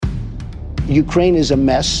Ukraine is a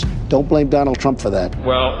mess. Don't blame Donald Trump for that.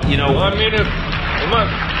 Well, 1 minute.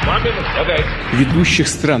 1 minute. Okay. Ведущих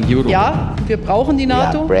стран Европы. Ja, wir brauchen die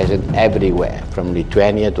NATO. We are present everywhere, from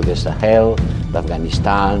Lithuania to the Sahel, to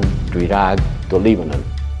Afghanistan, to Iraq, to Lebanon.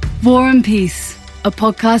 War and Peace, a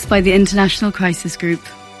podcast by the International Crisis Group.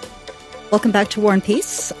 Welcome back to War and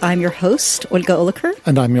Peace. I'm your host, Olga Oliker.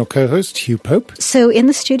 And I'm your co-host, Hugh Pope. So in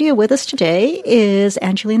the studio with us today is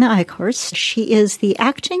Angelina Eichhorst. She is the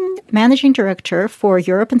acting managing director for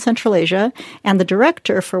Europe and Central Asia and the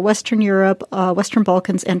director for Western Europe, Western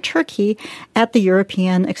Balkans, and Turkey at the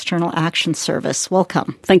European External Action Service.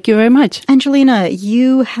 Welcome. Thank you very much. Angelina,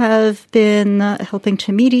 you have been helping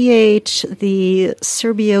to mediate the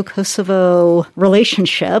Serbio-Kosovo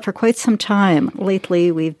relationship for quite some time. Lately,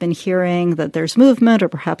 we've been hearing that there's movement or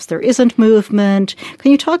perhaps there isn't movement.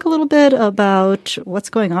 Can you talk a little bit about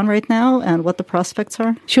what's going on right now and what the prospects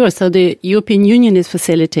are? Sure. So the European Union is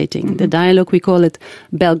facilitating the dialogue. We call it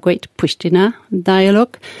Belgrade-Pristina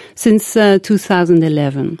dialogue since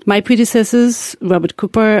 2011. My predecessors, Robert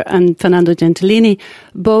Cooper and Fernando Gentilini,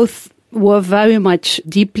 both were very much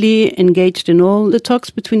deeply engaged in all the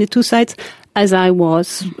talks between the two sides, as I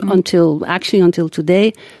was until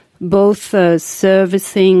today. Both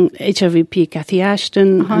servicing HRVP Cathy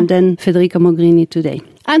Ashton and then Federica Mogherini today.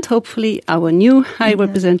 And hopefully our new High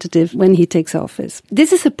Representative when he takes office.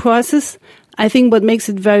 This is a process, I think what makes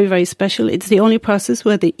it very, very special. It's the only process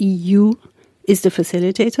where the EU is the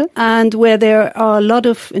facilitator and where there are a lot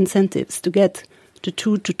of incentives to get the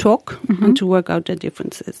two to talk and to work out their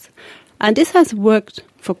differences. And this has worked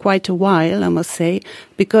for quite a while, I must say,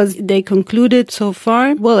 because they concluded so far,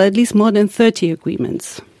 at least more than 30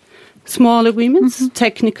 agreements. Small agreements,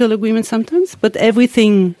 technical agreements sometimes, but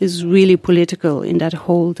everything is really political in that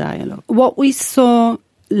whole dialogue. What we saw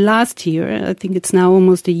last year, I think it's now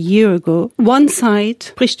almost a year ago, one side,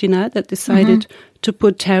 Pristina, that decided to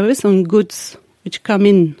put tariffs on goods which come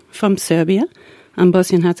in from Serbia and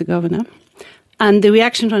Bosnia and Herzegovina. And the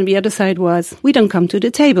reaction from the other side was, we don't come to the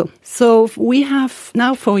table. So we have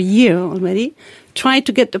now for a year already tried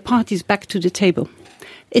to get the parties back to the table.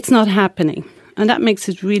 It's not happening. And that makes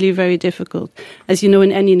it really very difficult. As you know,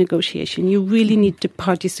 in any negotiation, you really need the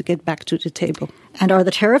parties to get back to the table. And are the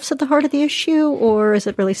tariffs at the heart of the issue, or is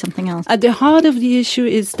it really something else? At the heart of the issue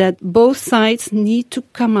is that both sides need to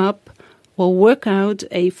come up or work out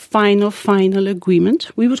a final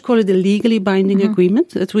agreement. We would call it a legally binding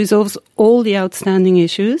agreement that resolves all the outstanding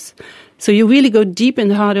issues. So you really go deep in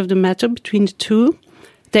the heart of the matter between the two.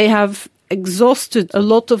 They have exhausted a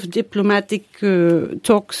lot of diplomatic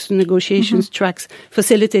talks, negotiations, tracks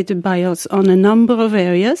facilitated by us on a number of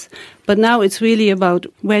areas. But now it's really about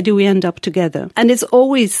where do we end up together. And it's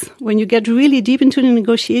always, when you get really deep into the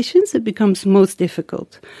negotiations, it becomes most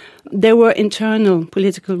difficult. There were internal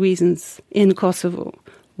political reasons in Kosovo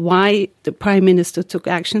why the prime minister took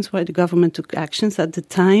actions, why the government took actions at the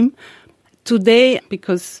time. Today,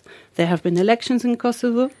 because there have been elections in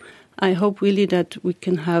Kosovo, I hope really that we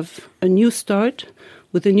can have a new start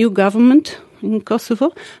with a new government in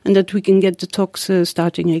Kosovo and that we can get the talks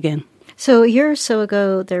starting again. So a year or so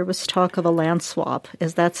ago, there was talk of a land swap.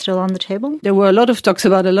 Is that still on the table? There were a lot of talks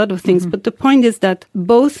about a lot of things, but the point is that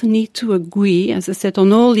both need to agree, as I said,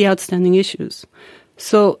 on all the outstanding issues.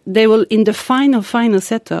 So they will, in the final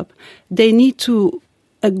setup, they need to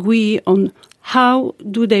agree on how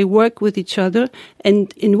do they work with each other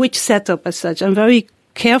and in which setup as such. I'm very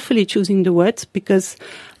carefully choosing the words because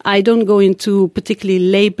I don't go into particularly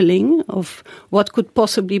labeling of what could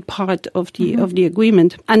possibly be part of the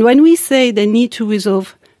agreement. And when we say they need to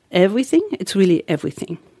resolve everything, it's really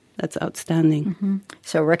everything. That's outstanding.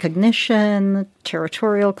 So recognition,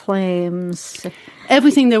 territorial claims.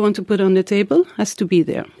 Everything they want to put on the table has to be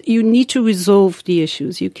there. You need to resolve the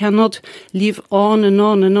issues. You cannot leave on and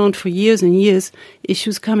on and on for years and years,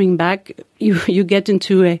 issues coming back. You get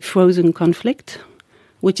into a frozen conflict,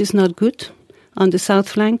 which is not good, on the south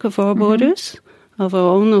flank of our borders, of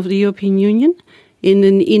the European Union, in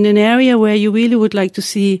an area where you really would like to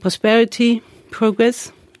see prosperity,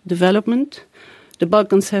 progress, development. The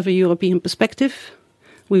Balkans have a European perspective.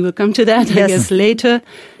 We will come to that, I guess, later.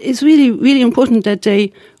 It's really, really important that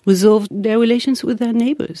they resolve their relations with their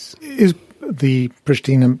neighbors. Is the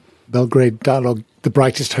Pristina-Belgrade dialogue the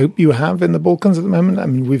brightest hope you have in the Balkans at the moment? I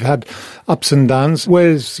mean, we've had ups and downs.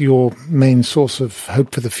 Where's your main source of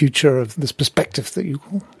hope for the future of this perspective that you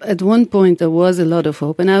call? At one point, there was a lot of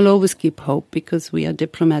hope, and I'll always keep hope because we are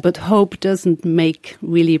diplomats. But hope doesn't make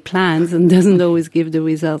really plans and doesn't always give the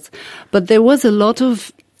results. But there was a lot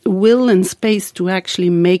of will and space to actually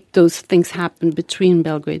make those things happen between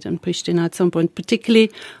Belgrade and Pristina at some point,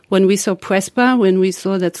 particularly when we saw Prespa, when we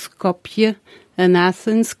saw that Skopje and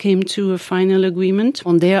Athens came to a final agreement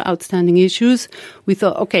on their outstanding issues. We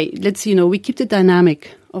thought, okay, let's, we keep the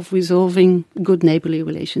dynamic of resolving good neighborly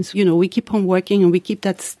relations. We keep on working and we keep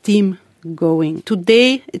that steam going.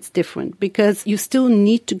 Today, it's different because you still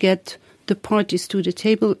need to get the parties to the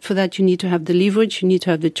table. For that, you need to have the leverage, you need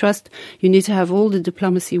to have the trust, you need to have all the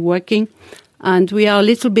diplomacy working. And we are a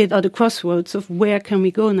little bit at the crossroads of where can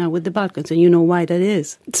we go now with the Balkans, and you know why that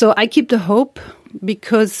is. So I keep the hope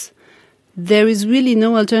because there is really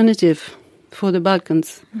no alternative for the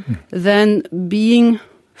Balkans than being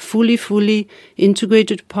fully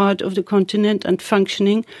integrated part of the continent and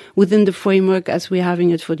functioning within the framework as we're having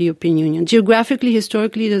it for the European Union. Geographically,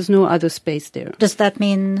 historically, there's no other space there. Does that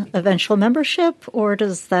mean eventual membership, or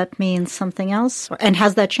does that mean something else? And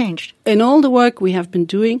has that changed? In all the work we have been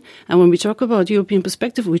doing, and when we talk about European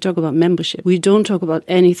perspective, we talk about membership. We don't talk about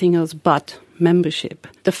anything else but membership.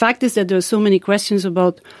 The fact is that there are so many questions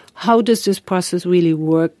about how does this process really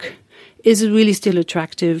work? Is it really still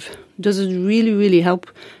attractive? Does it really help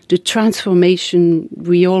the transformation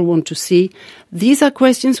we all want to see? These are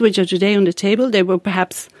questions which are today on the table. They were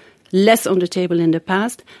perhaps less on the table in the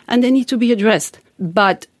past, and they need to be addressed.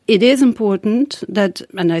 But it is important that,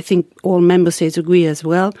 and I think all member states agree as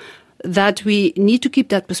well, that we need to keep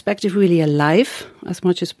that perspective really alive as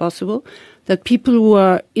much as possible, that people who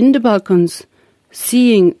are in the Balkans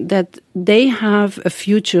seeing that they have a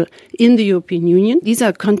future in the European Union. These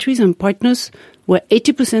are countries and partners where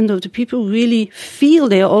 80% of the people really feel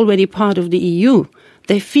they are already part of the EU.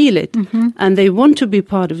 They feel it, and they want to be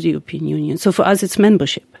part of the European Union. So for us, it's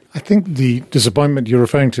membership. I think the disappointment you're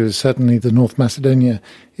referring to is certainly the North Macedonia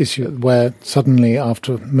issue, where suddenly,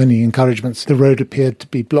 after many encouragements, the road appeared to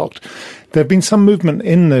be blocked. There have been some movement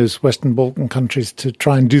in those Western Balkan countries to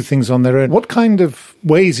try and do things on their own. What kind of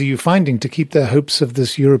ways are you finding to keep their hopes of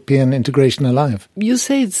this European integration alive? You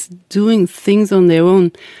say it's doing things on their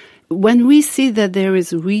own. When we see that there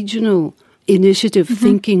is regional initiative,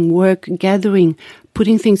 thinking, work, gathering,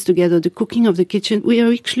 putting things together, the cooking of the kitchen, we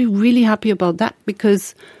are actually really happy about that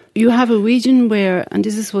because you have a region where, and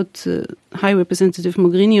this is what High Representative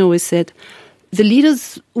Mogherini always said, the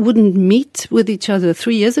leaders wouldn't meet with each other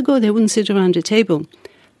 3 years ago. They wouldn't sit around a table.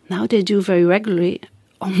 Now they do very regularly,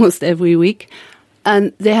 almost every week.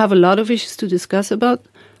 And they have a lot of issues to discuss about.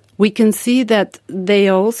 We can see that they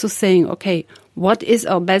are also saying, okay, what is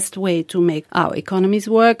our best way to make our economies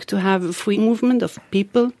work, to have a free movement of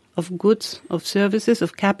people, of goods, of services,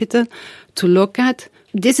 of capital to look at?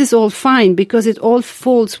 This is all fine because it all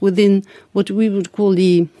falls within what we would call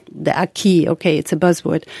the acquis. Okay, it's a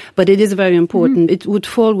buzzword, but it is very important. It would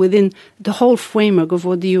fall within the whole framework of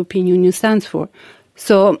what the European Union stands for.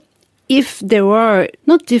 So if there are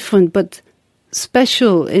not different but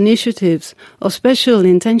special initiatives or special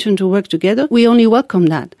intention to work together, we only welcome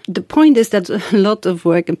that. The point is that a lot of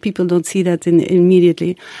work, and people don't see that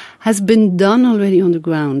immediately, has been done already on the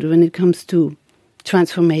ground when it comes to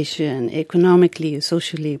transformation, economically,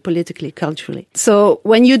 socially, politically, culturally. So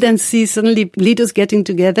when you then see suddenly leaders getting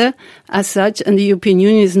together as such, and the European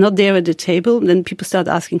Union is not there at the table, then people start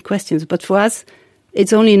asking questions. But for us,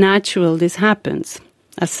 it's only natural this happens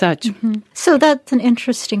as such. So that's an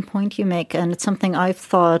interesting point you make, and it's something I've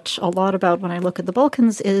thought a lot about when I look at the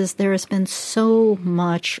Balkans, is there has been so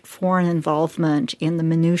much foreign involvement in the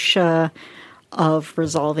minutiae of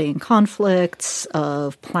resolving conflicts,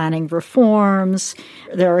 of planning reforms.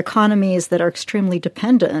 There are economies that are extremely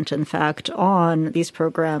dependent, in fact, on these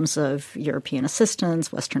programs of European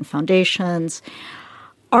assistance, Western foundations.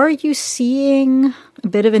 Are you seeing a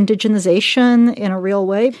bit of indigenization in a real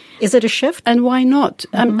way? Is it a shift? And why not?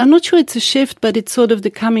 I'm not sure it's a shift, but it's sort of the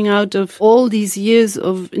coming out of all these years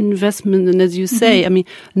of investment. And as you say, I mean,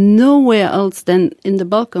 nowhere else than in the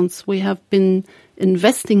Balkans we have been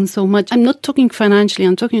investing so much. I'm not talking financially,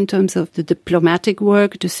 I'm talking in terms of the diplomatic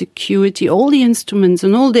work, the security, all the instruments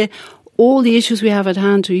and all the issues we have at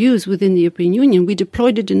hand to use within the European Union. We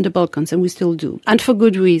deployed it in the Balkans, and we still do. And for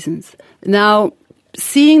good reasons. Now,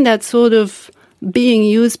 seeing that sort of being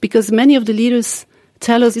used, because many of the leaders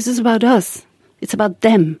tell us this is about us. It's about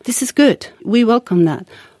them. This is good. We welcome that.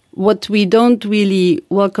 What we don't really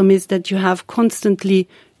welcome is that you have constantly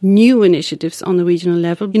new initiatives on the regional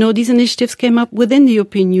level. You know, these initiatives came up within the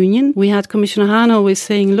European Union. We had Commissioner Hahn always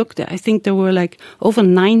saying, look, I think there were like over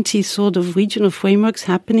 90 sort of regional frameworks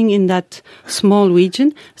happening in that small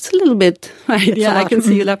region. It's a little bit, right? Yeah, I can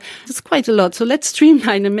see you laugh. It's quite a lot. So let's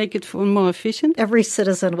streamline and make it more efficient. Every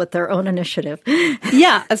citizen with their own initiative.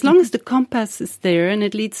 Yeah, as long as the compass is there and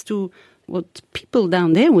it leads to what people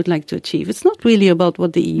down there would like to achieve. It's not really about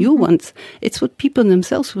what the EU wants. It's what people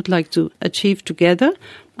themselves would like to achieve together.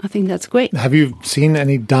 I think that's great. Have you seen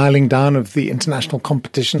any dialing down of the international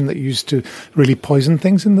competition that used to really poison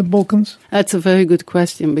things in the Balkans? That's a very good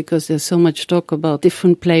question, because there's so much talk about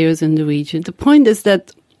different players in the region. The point is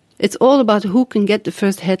that it's all about who can get the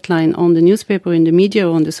first headline on the newspaper, in the media,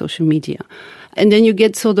 or on the social media. And then you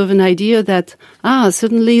get sort of an idea that,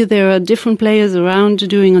 suddenly there are different players around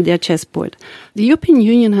doing on their chessboard. The European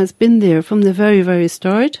Union has been there from the very, very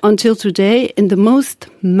start until today in the most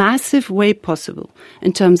massive way possible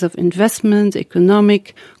in terms of investment,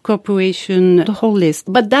 economic cooperation, the whole list.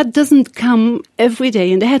 But that doesn't come every day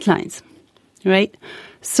in the headlines, right?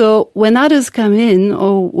 So when others come in,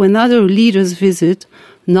 or when other leaders visit,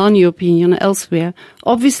 non-European elsewhere,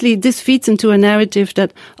 obviously this feeds into a narrative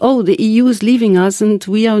that, the EU is leaving us and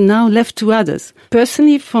we are now left to others.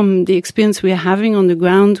 Personally, from the experience we are having on the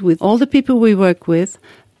ground with all the people we work with,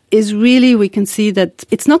 is really, we can see that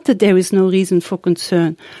it's not that there is no reason for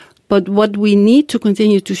concern, but what we need to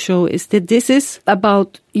continue to show is that this is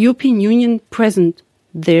about European Union present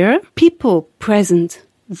there, people present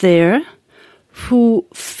there who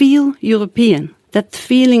feel European. That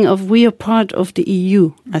feeling of we are part of the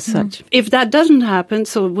EU as such. If that doesn't happen,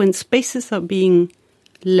 so when spaces are being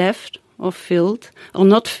left or filled or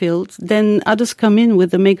not filled, then others come in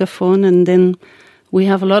with the megaphone, and then we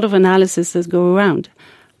have a lot of analysis that go around.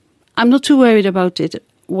 I'm not too worried about it.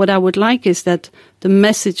 What I would like is that the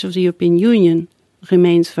message of the European Union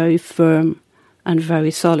remains very firm and very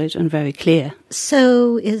solid and very clear.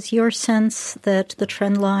 So is your sense that the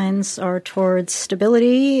trend lines are towards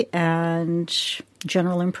stability and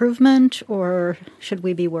general improvement, or should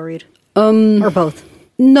we be worried? Or both?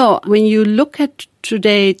 No. When you look at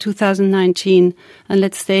today, 2019, and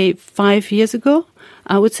let's say 5 years ago,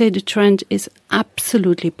 I would say the trend is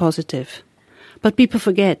absolutely positive. But people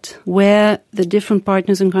forget where the different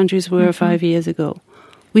partners and countries were 5 years ago.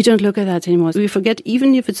 We don't look at that anymore. We forget,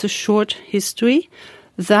 even if it's a short history,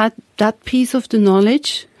 that piece of the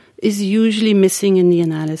knowledge is usually missing in the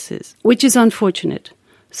analysis, which is unfortunate.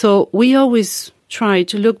 So we always try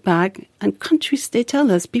to look back, and countries, they tell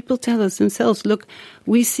us, people tell us themselves, look,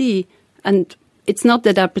 we see, and it's not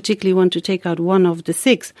that I particularly want to take out one of the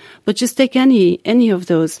 6, but just take any of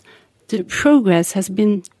those. The progress has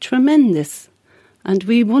been tremendous, and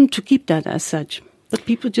we want to keep that as such, but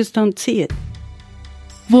people just don't see it.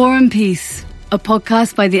 War and Peace, a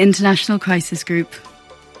podcast by the International Crisis Group.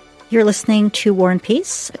 You're listening to War and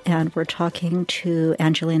Peace, and we're talking to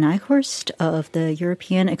Angelien Eichhorst of the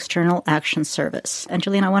European External Action Service.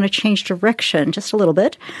 Angelien, I want to change direction just a little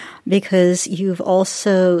bit, because you've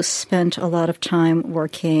also spent a lot of time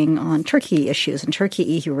working on Turkey issues and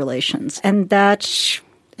Turkey-EU relations, and that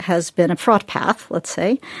has been a fraught path, let's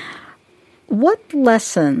say. What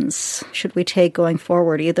lessons should we take going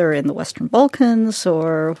forward, either in the Western Balkans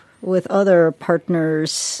or with other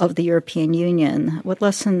partners of the European Union? What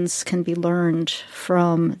lessons can be learned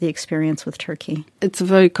from the experience with Turkey? It's a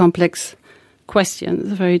very complex question.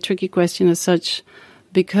 It's a very tricky question as such,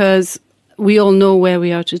 because we all know where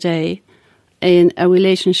we are today in a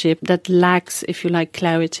relationship that lacks, if you like,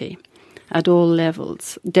 clarity at all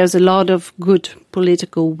levels. There's a lot of good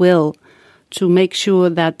political will to make sure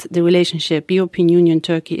that the relationship European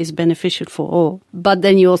Union-Turkey is beneficial for all. But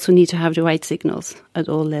then you also need to have the right signals at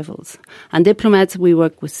all levels. And diplomats, we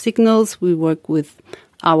work with signals, we work with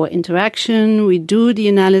our interaction, we do the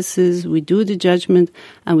analysis, we do the judgment,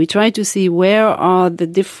 and we try to see where are the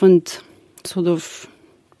different sort of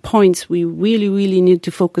points we really, really need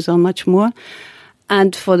to focus on much more.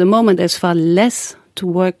 And for the moment, there's far less to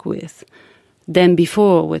work with than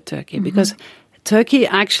before with Turkey, because Turkey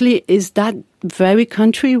actually is that very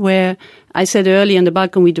country where I said earlier in the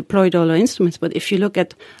Balkan we deployed all our instruments, but if you look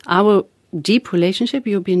at our deep relationship,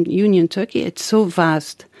 European Union-Turkey, it's so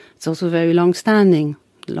vast. It's also very long-standing,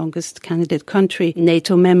 longest candidate country,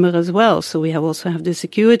 NATO member as well, so we also have the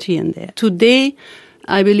security in there. Today,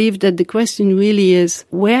 I believe that the question really is,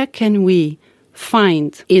 where can we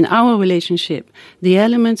find in our relationship the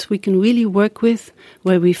elements we can really work with,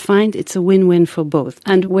 where we find it's a win-win for both,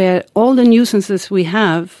 and where all the nuisances we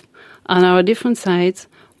have on our different sides,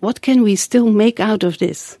 what can we still make out of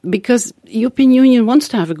this? Because the European Union wants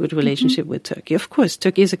to have a good relationship with Turkey. Of course,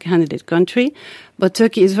 Turkey is a candidate country, but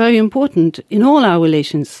Turkey is very important in all our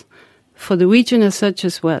relations for the region as such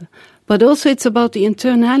as well. But also it's about the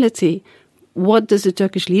internality. What does the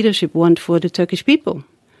Turkish leadership want for the Turkish people?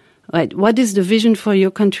 Right? What is the vision for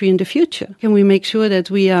your country in the future? Can we make sure that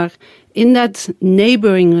we are in that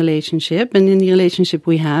neighboring relationship, and in the relationship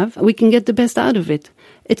we have, we can get the best out of it?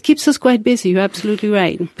 It keeps us quite busy, you're absolutely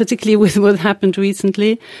right, particularly with what happened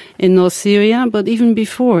recently in North Syria, but even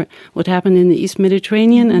before, what happened in the East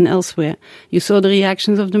Mediterranean and elsewhere. You saw the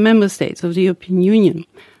reactions of the member states of the European Union.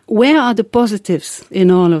 Where are the positives in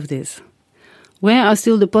all of this? Where are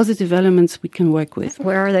still the positive elements we can work with?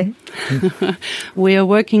 Where are they? We are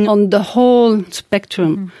working on the whole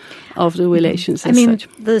spectrum of the relations as such.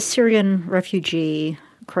 The Syrian refugee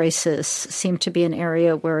crisis seemed to be an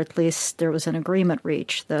area where at least there was an agreement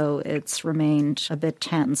reached, though it's remained a bit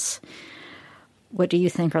tense. What do you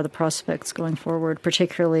think are the prospects going forward,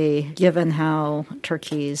 particularly given how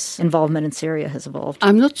Turkey's involvement in Syria has evolved?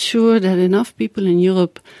 I'm not sure that enough people in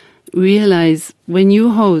Europe realize when you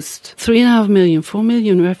host 3.5 million, 4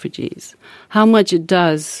 million refugees, how much it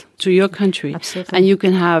does to your country. Absolutely. And you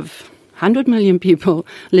can have 100 million people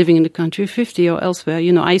living in the country, 50 or elsewhere.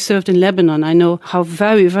 You know, I served in Lebanon. I know how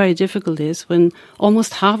very, very difficult it is when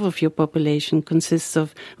almost half of your population consists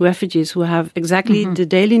of refugees who have exactly the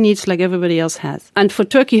daily needs like everybody else has. And for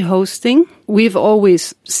Turkey hosting, we've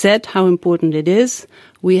always said how important it is.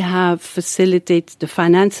 We have facilitated the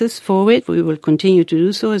finances for it. We will continue to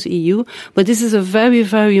do so as EU. But this is a very,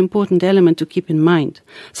 very important element to keep in mind.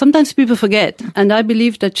 Sometimes people forget, and I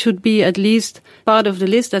believe that should be at least part of the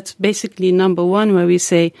list. That's basically number one, where we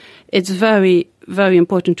say it's very, very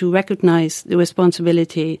important to recognize the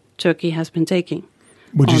responsibility Turkey has been taking.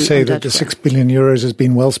 Would you say that the 6 billion euros has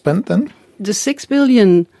been well spent then? The 6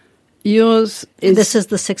 billion euros is... This is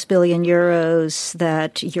the 6 billion euros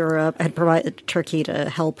that Europe had provided Turkey to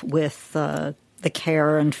help with the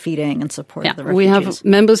care and feeding and support of the refugees. We have,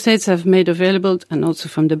 member states have made available, and also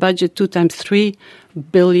from the budget, 2 times 3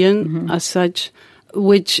 billion as such,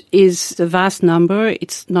 which is a vast number.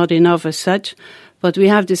 It's not enough as such, but we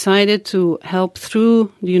have decided to help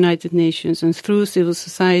through the United Nations and through civil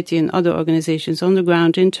society and other organizations on the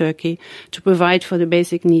ground in Turkey to provide for the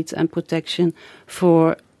basic needs and protection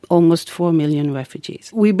for almost 4 million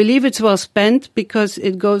refugees. We believe it's well spent because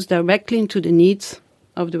it goes directly into the needs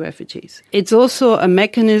of the refugees. It's also a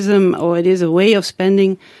mechanism, or it is a way of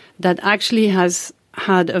spending that actually has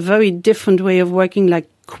had a very different way of working, like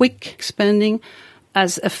quick spending,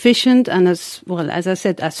 as efficient and as, well, as I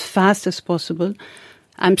said, as fast as possible.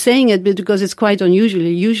 I'm saying it because it's quite unusual.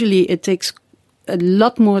 Usually it takes a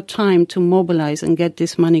lot more time to mobilize and get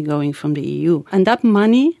this money going from the EU. And that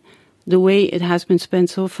money, the way it has been spent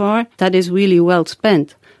so far, that is really well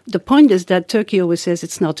spent. The point is that Turkey always says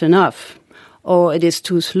it's not enough, or it is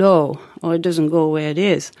too slow, or it doesn't go where it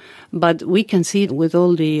is. But we can see with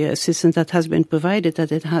all the assistance that has been provided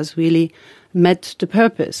that it has really met the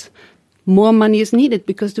purpose. More money is needed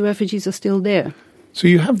because the refugees are still there. So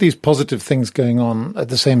you have these positive things going on at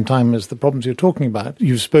the same time as the problems you're talking about.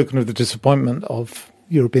 You've spoken of the disappointment of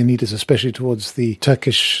European leaders, especially towards the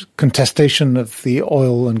Turkish contestation of the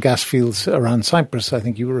oil and gas fields around Cyprus, I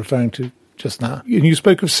think you were referring to just now. And you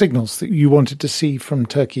spoke of signals that you wanted to see from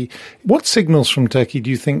Turkey. What signals from Turkey do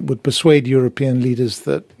you think would persuade European leaders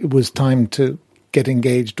that it was time to get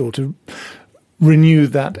engaged or to renew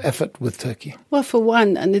that effort with Turkey? Well, for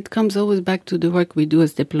one, and it comes always back to the work we do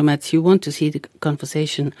as diplomats, you want to see the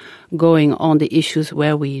conversation going on the issues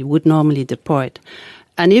where we would normally depart.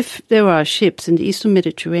 And if there are ships in the Eastern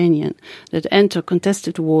Mediterranean that enter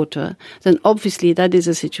contested water, then obviously that is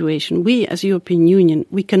a situation we as European Union,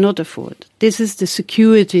 we cannot afford. This is the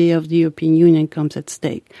security of the European Union comes at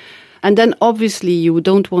stake. And then obviously you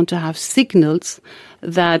don't want to have signals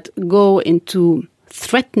that go into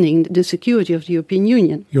threatening the security of the European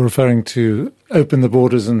Union. You're referring to open the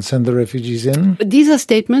borders and send the refugees in? These are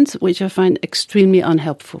statements which I find extremely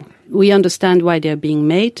unhelpful. We understand why they're being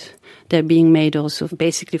made. They're being made also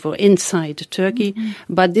basically for inside Turkey.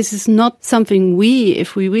 But this is not something we,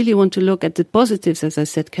 if we really want to look at the positives, as I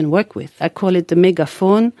said, can work with. I call it the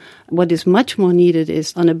megaphone. What is much more needed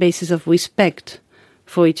is on a basis of respect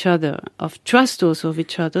for each other, of trust also of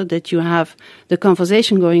each other, that you have the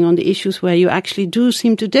conversation going on the issues where you actually do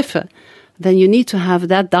seem to differ. Then you need to have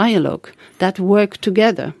that dialogue, that work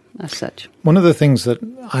together as such. One of the things that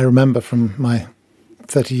I remember from my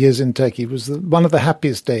 30 years in Turkey was one of the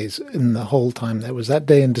happiest days in the whole time. There was that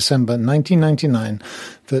day in December 1999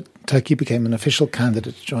 that Turkey became an official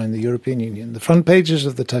candidate to join the European Union. The front pages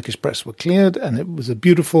of the Turkish press were cleared, and it was a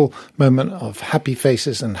beautiful moment of happy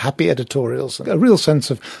faces and happy editorials, a real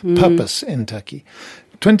sense of purpose in Turkey.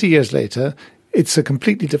 20 years later, it's a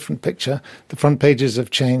completely different picture. The front pages have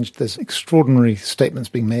changed. There's extraordinary statements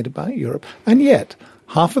being made about Europe. And yet,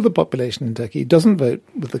 half of the population in Turkey doesn't vote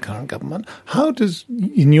with the current government. How does,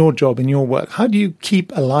 in your job, in your work, how do you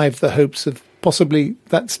keep alive the hopes of possibly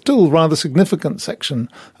that still rather significant section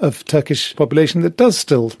of Turkish population that does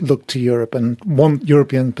still look to Europe and want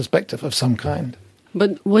European perspective of some kind?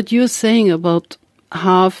 But what you're saying about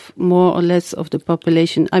half, more or less, of the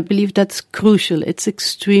population, I believe that's crucial. It's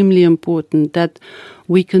extremely important that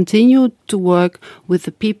we continue to work with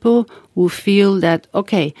the people who feel that,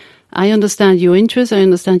 okay, I understand your interests, I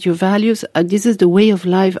understand your values, this is the way of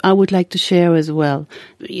life I would like to share as well.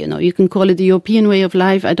 You know, you can call it the European way of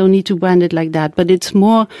life, I don't need to brand it like that, but it's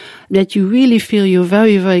more that you really feel you're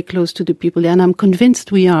very, very close to the people, and I'm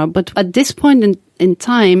convinced we are. But at this point in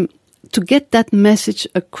time, to get that message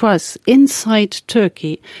across inside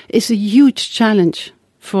Turkey is a huge challenge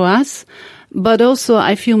for us, but also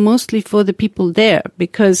I feel mostly for the people there,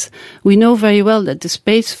 because we know very well that the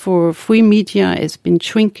space for free media has been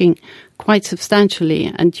shrinking quite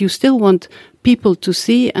substantially, and you still want people to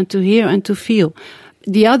see and to hear and to feel.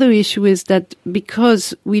 The other issue is that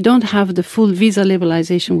because we don't have the full visa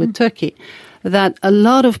liberalization with Turkey, that a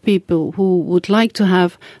lot of people who would like to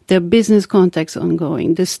have their business contacts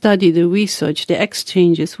ongoing, the study, the research, the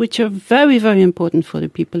exchanges, which are very, very important for the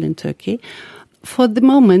people in Turkey, for the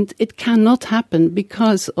moment, it cannot happen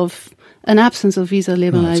because of an absence of visa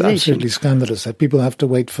liberalization. It's absolutely scandalous that people have to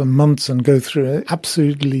wait for months and go through an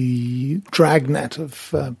absolutely dragnet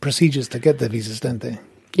of procedures to get their visas, don't they?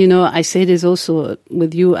 You know, I say this also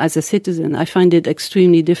with you as a citizen. I find it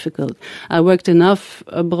extremely difficult. I worked enough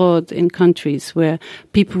abroad in countries where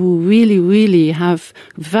people who really, really have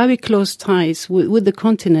very close ties with the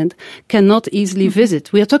continent cannot easily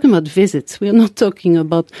visit. We are talking about visits. We are not talking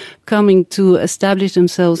about coming to establish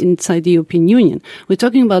themselves inside the European Union. We're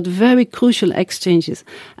talking about very crucial exchanges.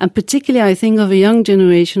 And particularly, I think of a young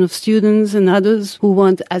generation of students and others who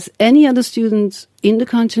want, as any other students in the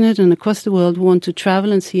continent and across the world, want to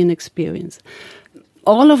travel and see and experience.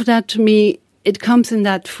 All of that, to me, it comes in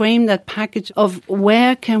that frame, that package of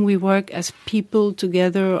where can we work as people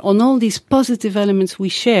together on all these positive elements we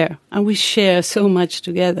share, and we share so much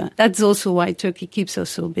together. That's also why Turkey keeps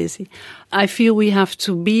us so busy. I feel we have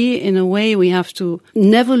to be, in a way, we have to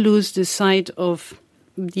never lose the sight of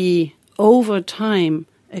the, over time,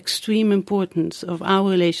 extreme importance of our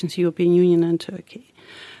relations, European Union and Turkey.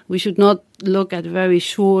 We should not look at very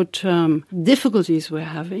short-term difficulties we're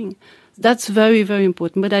having. That's very, very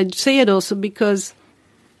important. But I'd say it also because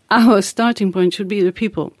our starting point should be the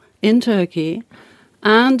people in Turkey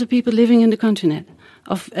and the people living in the continent,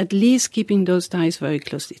 of at least keeping those ties very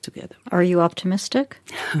closely together. Are you optimistic?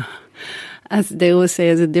 As they always say,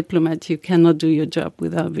 as a diplomat, you cannot do your job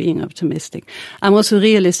without being optimistic. I'm also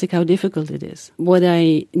realistic how difficult it is. What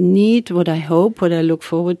I need, what I hope, what I look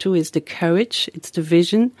forward to is the courage, it's the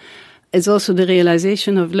vision. It's also the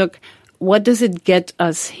realization of, look, what does it get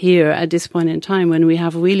us here at this point in time when we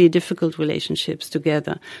have really difficult relationships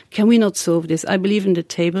together? Can we not solve this? I believe in the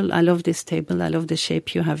table. I love this table. I love the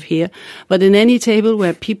shape you have here. But in any table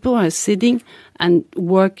where people are sitting and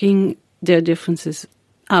working their differences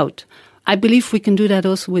out, I believe we can do that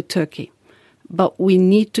also with Turkey. But we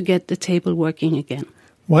need to get the table working again.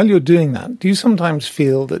 While you're doing that, do you sometimes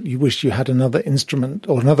feel that you wish you had another instrument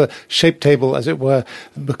or another shape table, as it were,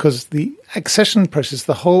 because the accession process,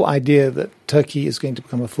 the whole idea that Turkey is going to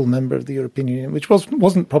become a full member of the European Union, which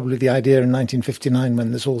wasn't probably the idea in 1959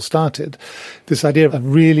 when this all started, this idea of a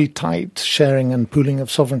really tight sharing and pooling of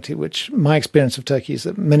sovereignty, which my experience of Turkey is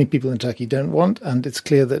that many people in Turkey don't want, and it's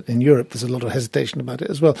clear that in Europe there's a lot of hesitation about it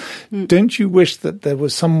as well. Don't you wish that there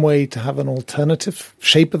was some way to have an alternative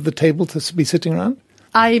shape of the table to be sitting around?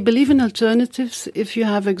 I believe in alternatives if you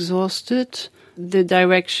have exhausted the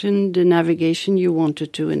direction, the navigation you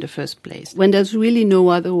wanted to in the first place. When there's really no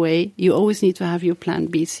other way, you always need to have your plan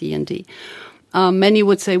B, C, and D. Many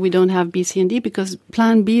would say we don't have B, C, and D because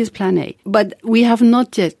plan B is plan A. But we have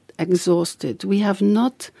not yet exhausted. We have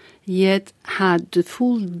not yet had the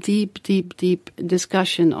full deep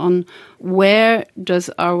discussion on where does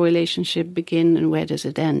our relationship begin and where does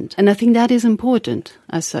it end. And I think that is important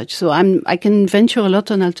as such. So I can venture a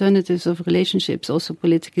lot on alternatives of relationships, also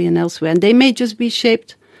politically and elsewhere. And they may just be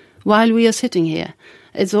shaped while we are sitting here.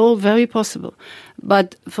 It's all very possible.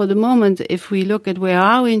 But for the moment, if we look at where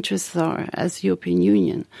our interests are as European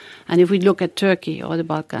Union, and if we look at Turkey or the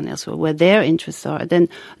Balkan elsewhere, where their interests are, then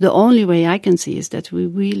the only way I can see is that we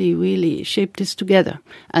really, really shape this together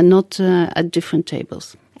and not at different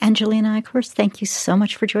tables. Angelina Eichhorst, thank you so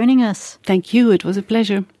much for joining us. Thank you. It was a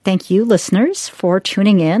pleasure. Thank you, listeners, for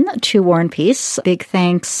tuning in to War and Peace. Big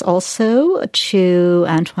thanks also to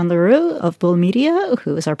Antoine Leroux of Bull Media,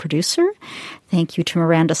 who is our producer. Thank you to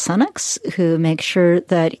Miranda Sunnix, who makes sure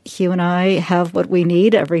that Hugh and I have what we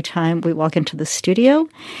need every time we walk into the studio.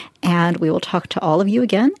 And we will talk to all of you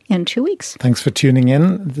again in 2 weeks. Thanks for tuning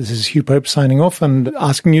in. This is Hugh Pope signing off and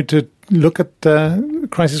asking you to look at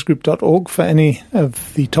crisisgroup.org for any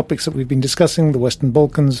of the topics that we've been discussing, the Western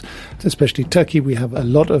Balkans, especially Turkey. We have a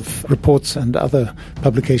lot of reports and other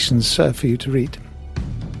publications for you to read.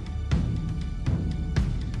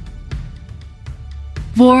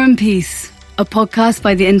 War and Peace, a podcast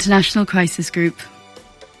by the International Crisis Group.